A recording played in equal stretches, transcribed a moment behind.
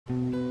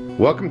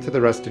Welcome to the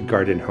Rusted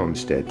Garden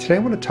Homestead. Today I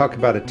want to talk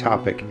about a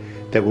topic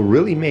that will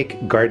really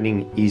make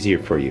gardening easier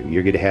for you.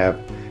 You're going to have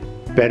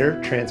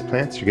better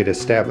transplants, you're going to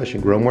establish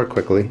and grow more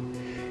quickly,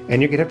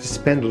 and you're going to have to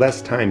spend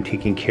less time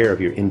taking care of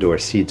your indoor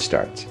seed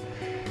starts.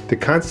 The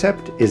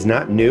concept is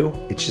not new,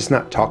 it's just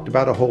not talked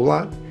about a whole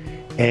lot,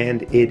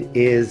 and it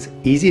is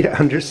easy to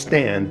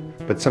understand,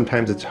 but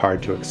sometimes it's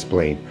hard to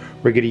explain.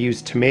 We're going to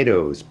use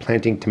tomatoes,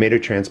 planting tomato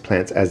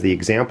transplants as the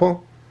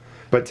example,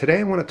 but today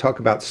I want to talk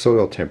about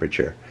soil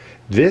temperature.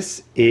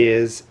 This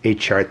is a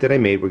chart that I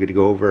made. We're going to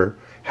go over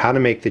how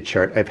to make the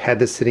chart. I've had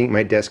this sitting at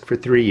my desk for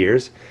 3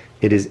 years.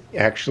 It is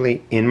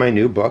actually in my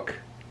new book.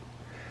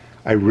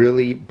 I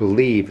really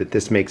believe that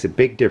this makes a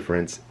big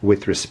difference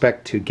with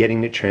respect to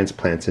getting the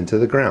transplants into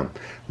the ground.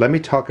 Let me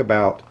talk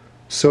about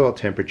soil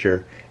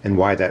temperature and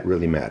why that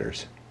really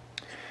matters.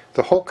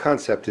 The whole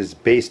concept is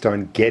based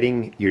on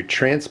getting your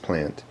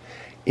transplant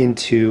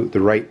into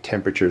the right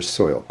temperature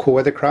soil. Cool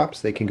weather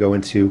crops, they can go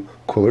into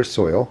cooler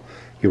soil.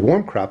 Your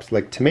warm crops,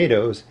 like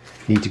tomatoes,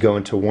 need to go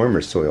into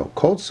warmer soil.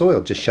 Cold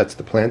soil just shuts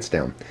the plants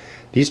down.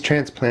 These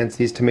transplants,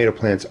 these tomato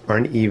plants,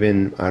 aren't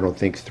even, I don't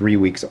think, 3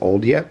 weeks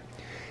old yet.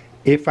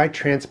 If I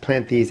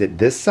transplant these at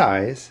this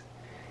size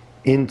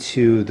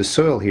into the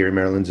soil here in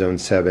Maryland Zone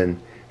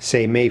 7,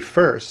 say May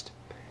 1st,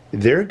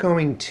 they're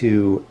going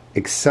to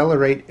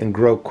accelerate and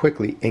grow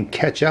quickly and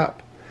catch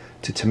up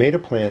to tomato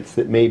plants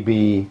that may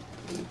be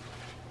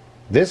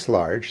this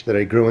large, that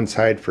I grew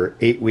inside for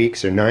 8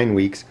 weeks or 9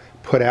 weeks,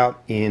 put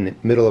out in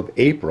middle of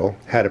April,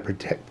 how to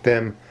protect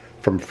them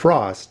from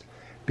frost.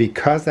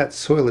 Because that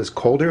soil is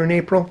colder in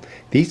April,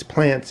 these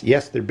plants,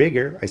 yes, they're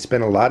bigger. I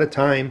spent a lot of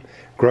time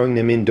growing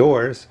them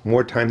indoors,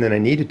 more time than I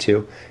needed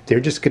to. They're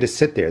just going to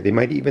sit there. They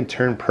might even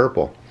turn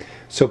purple.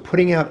 So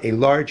putting out a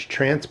large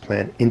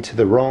transplant into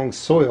the wrong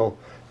soil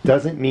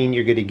doesn't mean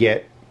you're going to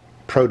get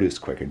produce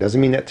quicker.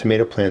 Doesn't mean that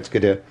tomato plant's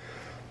going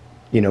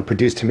to,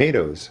 produce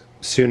tomatoes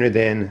sooner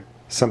than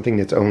something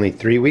that's only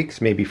 3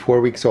 weeks, maybe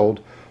 4 weeks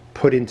old,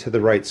 put into the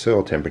right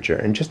soil temperature.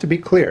 And just to be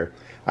clear,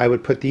 I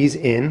would put these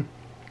in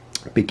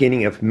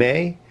beginning of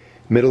May,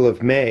 middle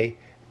of May.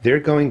 They're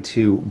going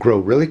to grow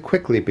really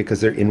quickly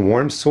because they're in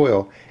warm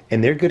soil,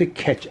 and they're going to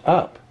catch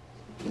up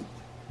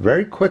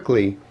very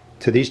quickly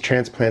to these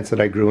transplants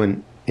that I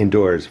grew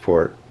indoors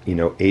for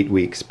 8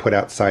 weeks, put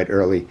outside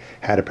early,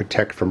 had to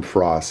protect from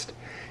frost,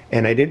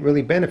 and I didn't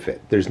really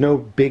benefit. There's no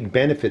big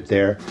benefit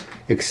there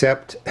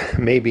except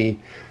maybe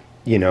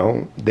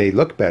they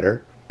look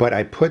better, but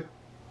I put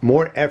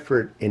more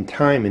effort and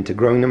time into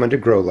growing them under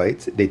grow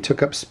lights. They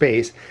took up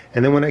space,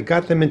 and then when I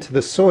got them into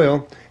the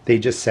soil, they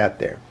just sat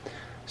there.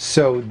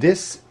 So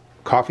this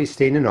coffee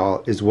stain and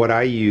all is what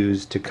I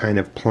use to kind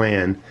of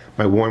plan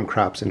my warm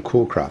crops and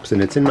cool crops,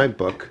 and it's in my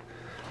book,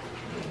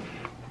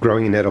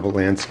 Growing an Edible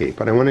Landscape.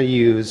 But I want to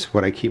use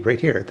what I keep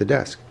right here at the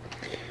desk.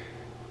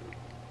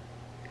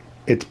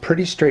 It's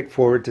pretty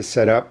straightforward to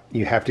set up.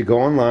 You have to go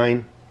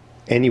online,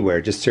 anywhere,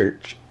 just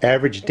search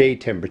average day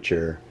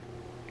temperature,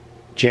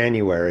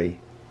 January,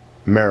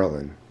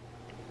 Maryland.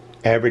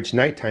 Average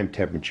nighttime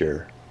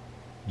temperature,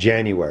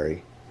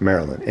 January,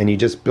 Maryland. And you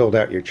just build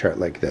out your chart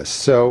like this.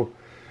 So,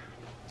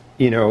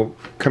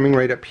 coming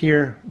right up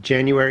here,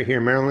 January here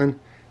in Maryland,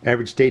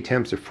 average day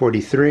temps are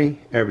 43,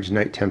 average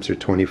night temps are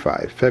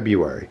 25.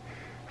 February,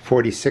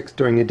 46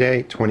 during the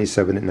day,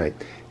 27 at night.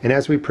 And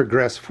as we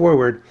progress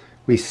forward,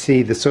 we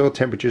see the soil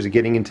temperatures are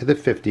getting into the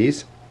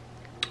 50s.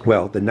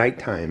 Well, the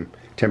nighttime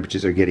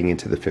temperatures are getting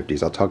into the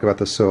 50s. I'll talk about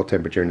the soil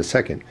temperature in a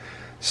second.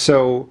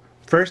 So,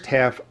 first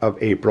half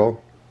of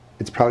April,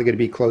 it's probably going to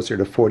be closer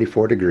to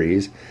 44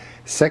 degrees.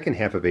 Second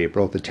half of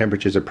April, the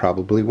temperatures are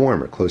probably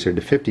warmer, closer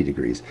to 50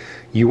 degrees.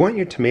 You want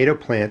your tomato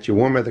plants, your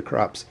warm weather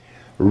crops,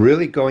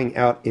 really going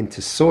out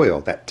into soil,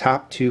 that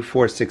top 2,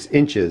 4, 6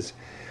 inches,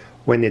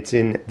 when it's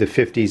in the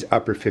 50s,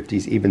 upper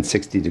 50s, even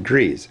 60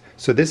 degrees.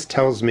 So this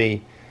tells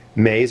me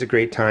May is a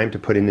great time to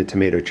put in the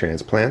tomato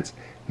transplants.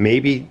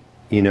 Maybe,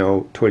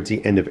 towards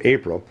the end of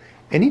April.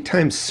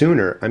 Anytime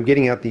sooner, I'm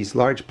getting out these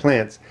large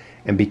plants,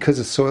 and because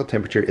the soil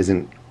temperature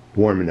isn't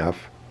warm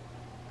enough,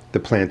 the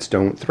plants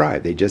don't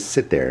thrive. They just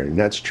sit there, and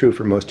that's true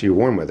for most of your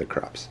warm weather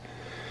crops.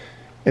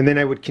 And then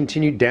I would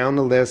continue down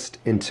the list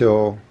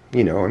until,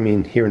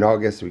 here in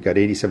August, we've got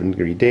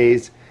 87-degree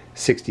days,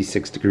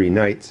 66-degree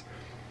nights.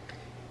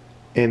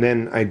 And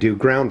then I do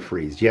ground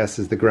freeze. Yes,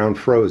 is the ground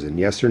frozen?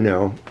 Yes or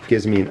no?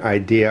 Gives me an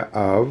idea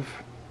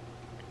of,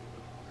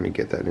 let me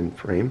get that in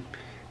frame.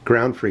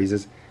 Ground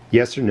freezes.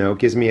 Yes or no?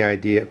 Gives me an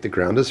idea if the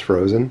ground is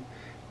frozen.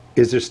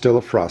 Is there still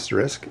a frost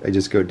risk? I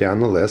just go down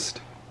the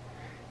list.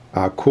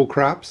 Cool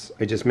crops,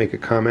 I just make a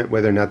comment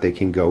whether or not they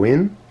can go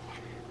in.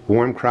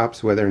 Warm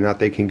crops, whether or not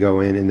they can go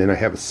in. And then I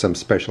have some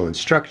special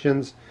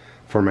instructions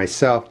for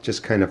myself,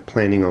 just kind of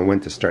planning on when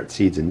to start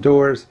seeds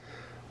indoors,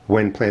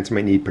 when plants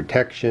might need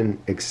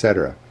protection,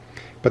 etc.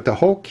 But the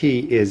whole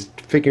key is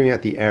figuring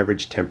out the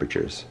average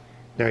temperatures.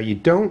 Now, you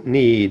don't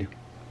need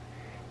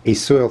a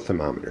soil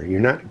thermometer. You're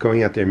not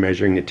going out there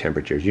measuring the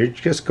temperatures. You're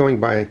just going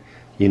by,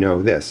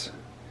 this.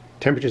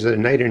 Temperatures at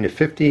night are in the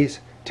 50s,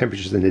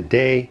 temperatures in the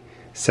day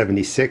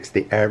 76,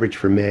 the average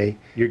for May.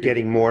 You're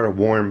getting more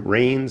warm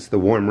rains. The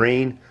warm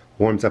rain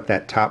warms up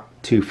that top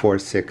 2, 4,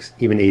 6,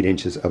 even 8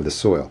 inches of the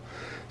soil.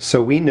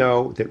 So we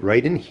know that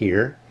right in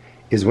here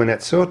is when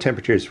that soil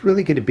temperature is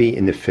really going to be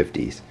in the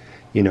 50s,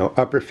 you know,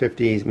 upper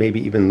 50s, maybe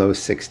even low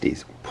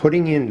 60s.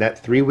 Putting in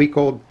that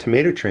 3-week-old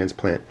tomato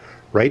transplant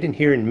right in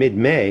here in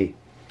mid-May,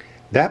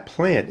 that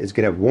plant is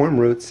going to have warm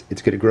roots.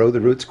 It's going to grow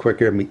the roots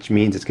quicker, which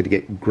means it's going to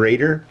get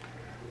greater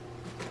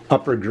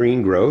upper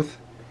green growth,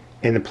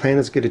 and the plant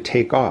is going to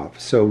take off.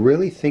 So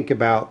really think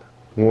about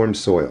warm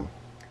soil.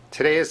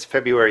 Today is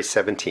February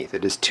 17th.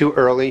 It is too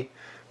early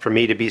for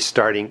me to be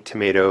starting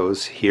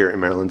tomatoes here in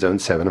Maryland Zone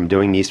 7. I'm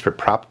doing these for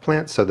prop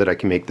plants so that I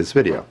can make this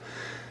video.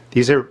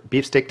 These are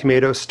beefsteak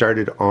tomatoes,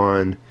 started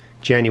on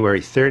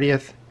January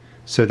 30th,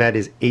 so that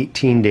is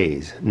 18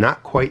 days,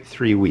 not quite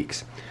 3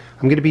 weeks.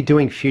 I'm going to be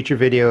doing future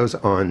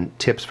videos on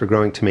tips for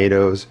growing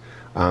tomatoes,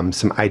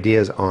 some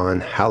ideas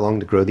on how long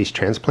to grow these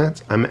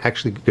transplants. I'm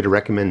actually going to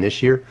recommend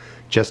this year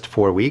just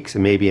 4 weeks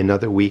and maybe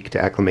another week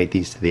to acclimate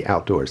these to the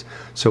outdoors.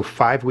 So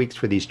 5 weeks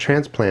for these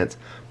transplants,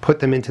 put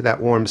them into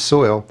that warm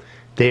soil,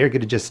 they are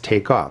going to just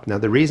take off. Now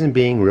the reason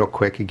being, real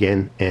quick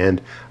again,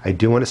 and I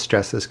do want to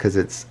stress this because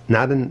it's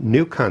not a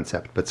new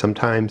concept, but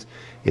sometimes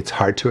it's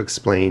hard to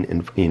explain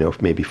and, you know,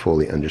 maybe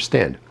fully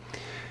understand.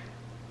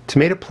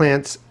 Tomato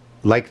plants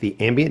like the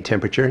ambient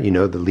temperature, you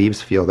know, the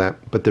leaves feel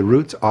that, but the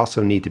roots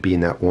also need to be in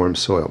that warm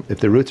soil.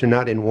 If the roots are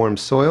not in warm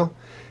soil,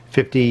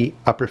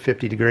 upper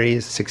 50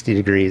 degrees, 60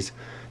 degrees,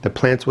 the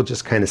plants will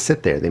just kind of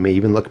sit there. They may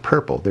even look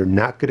purple. They're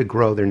not going to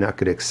grow, they're not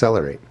going to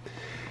accelerate.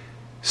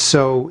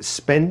 So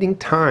spending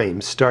time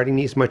starting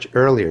these much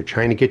earlier,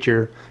 trying to get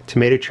your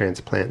tomato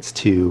transplants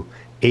to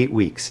 8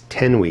 weeks,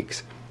 10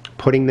 weeks,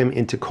 putting them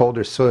into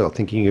colder soil,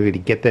 thinking you're going to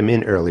get them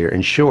in earlier.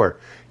 And sure,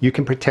 you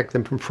can protect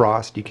them from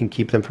frost, you can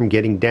keep them from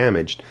getting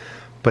damaged,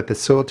 but the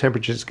soil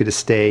temperature is going to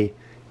stay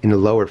in the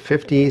lower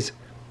 50s,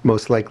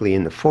 most likely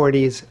in the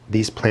 40s.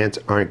 These plants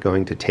aren't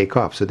going to take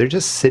off. So they're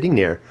just sitting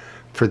there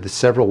for the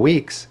several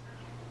weeks.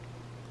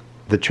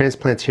 The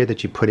transplants here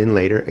that you put in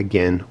later,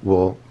 again,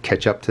 will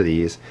catch up to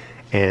these,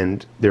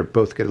 and they're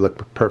both going to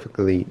look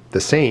perfectly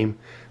the same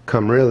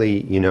come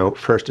really, you know,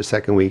 first or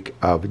second week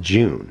of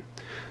June.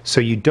 So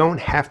you don't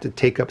have to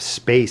take up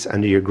space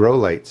under your grow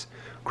lights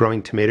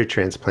growing tomato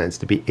transplants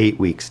to be 8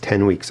 weeks,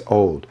 10 weeks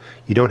old.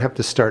 You don't have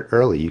to start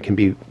early. You can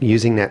be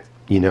using that,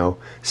 you know,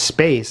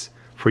 space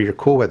for your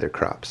cool weather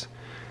crops.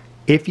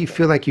 If you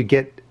feel like you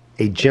get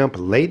a jump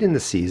late in the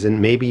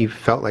season, maybe you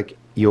felt like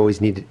you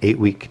always needed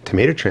 8-week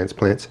tomato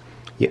transplants,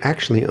 you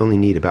actually only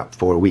need about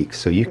 4 weeks.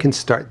 So you can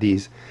start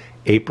these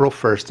April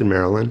 1st in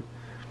Maryland.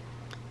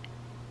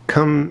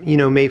 Come, you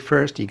know, May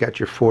 1st, you got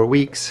your 4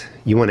 weeks.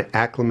 You want to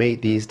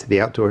acclimate these to the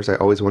outdoors. I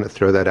always want to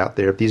throw that out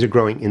there. If these are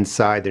growing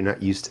inside, they're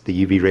not used to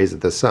the UV rays of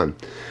the sun.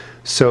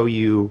 So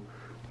you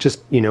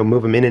just, you know,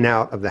 move them in and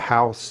out of the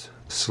house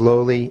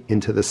slowly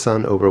into the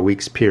sun over a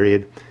week's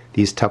period.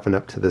 These toughen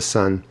up to the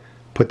sun,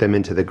 put them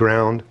into the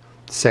ground.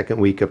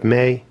 Second week of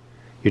May,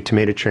 your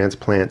tomato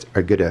transplants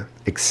are going to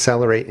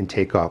accelerate and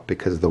take off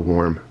because of the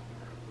warm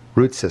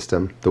root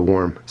system, the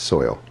warm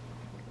soil.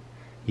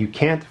 You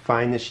can't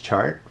find this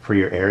chart for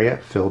your area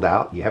filled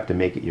out. You have to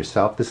make it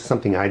yourself. This is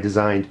something I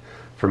designed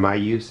for my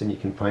use, and you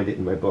can find it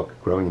in my book,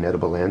 Growing an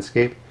Edible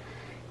Landscape.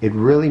 It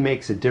really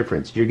makes a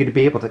difference. You're going to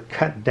be able to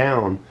cut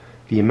down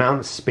the amount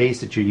of space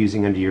that you're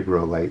using under your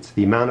grow lights,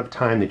 the amount of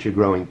time that you're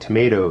growing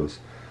tomatoes.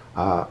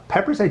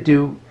 Peppers, I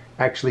do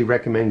actually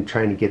recommend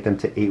trying to get them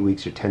to 8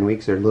 weeks or 10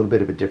 weeks. They're a little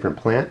bit of a different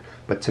plant,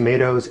 but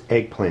tomatoes,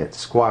 eggplant,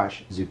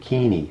 squash,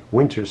 zucchini,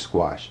 winter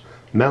squash,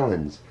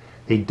 melons,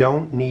 they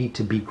don't need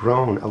to be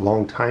grown a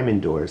long time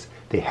indoors.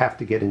 They have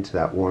to get into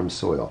that warm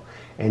soil.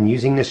 And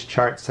using this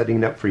chart, setting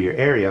it up for your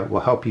area,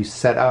 will help you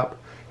set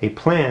up a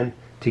plan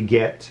to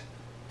get,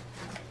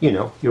 you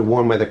know, your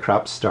warm weather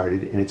crops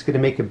started, and it's going to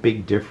make a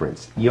big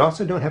difference. You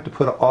also don't have to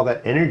put all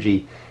that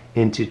energy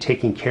into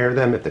taking care of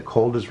them. If the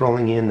cold is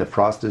rolling in, the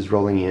frost is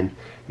rolling in,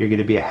 you're going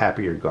to be a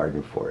happier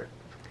gardener for it.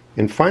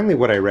 And finally,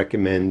 what I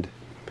recommend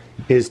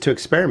is to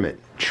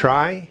experiment.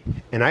 Try,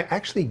 and I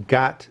actually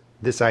got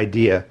this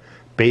idea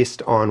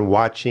based on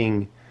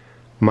watching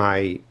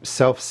my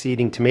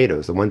self-seeding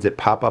tomatoes, the ones that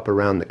pop up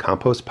around the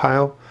compost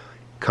pile.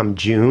 Come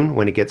June,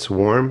 when it gets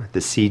warm,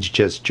 the seeds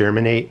just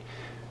germinate,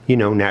 you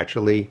know,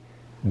 naturally.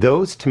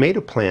 Those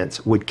tomato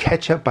plants would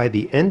catch up by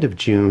the end of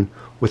June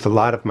with a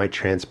lot of my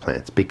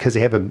transplants because they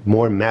have a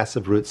more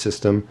massive root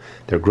system.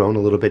 They're grown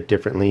a little bit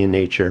differently in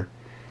nature.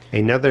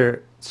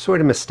 Another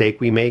sort of mistake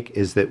we make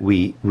is that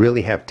we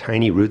really have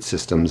tiny root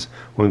systems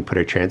when we put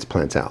our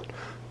transplants out.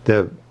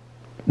 The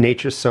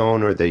nature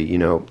sown, or the, you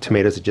know,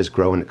 tomatoes that just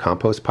grow in the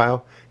compost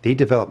pile, they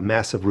develop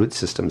massive root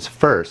systems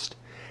first,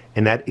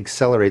 and that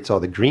accelerates all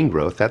the green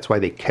growth. That's why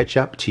they catch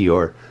up to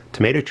your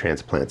tomato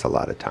transplants a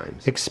lot of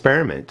times.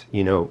 Experiment,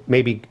 you know,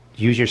 maybe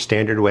use your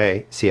standard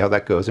way, see how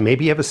that goes, and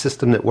maybe you have a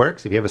system that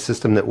works. If you have a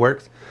system that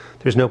works,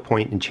 there's no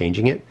point in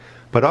changing it.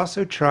 But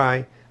also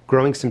try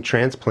growing some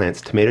transplants,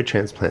 tomato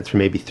transplants, for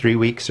maybe 3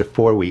 weeks or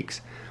 4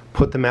 weeks.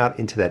 Put them out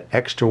into that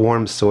extra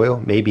warm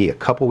soil, maybe a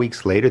couple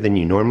weeks later than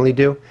you normally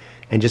do,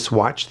 and just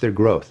watch their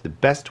growth. The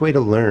best way to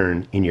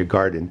learn in your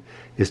garden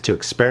is to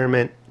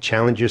experiment,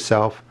 challenge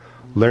yourself,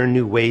 learn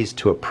new ways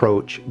to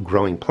approach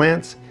growing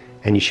plants,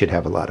 and you should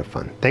have a lot of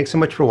fun. Thanks so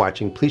much for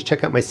watching. Please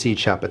check out my seed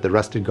shop at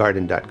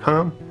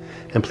therustedgarden.com,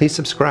 and please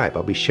subscribe.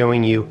 I'll be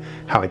showing you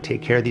how I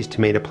take care of these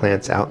tomato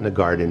plants out in the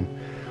garden,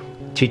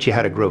 teach you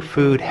how to grow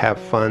food, have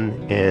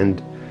fun,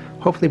 and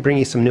hopefully bring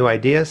you some new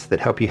ideas that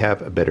help you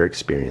have a better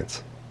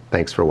experience.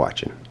 Thanks for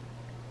watching.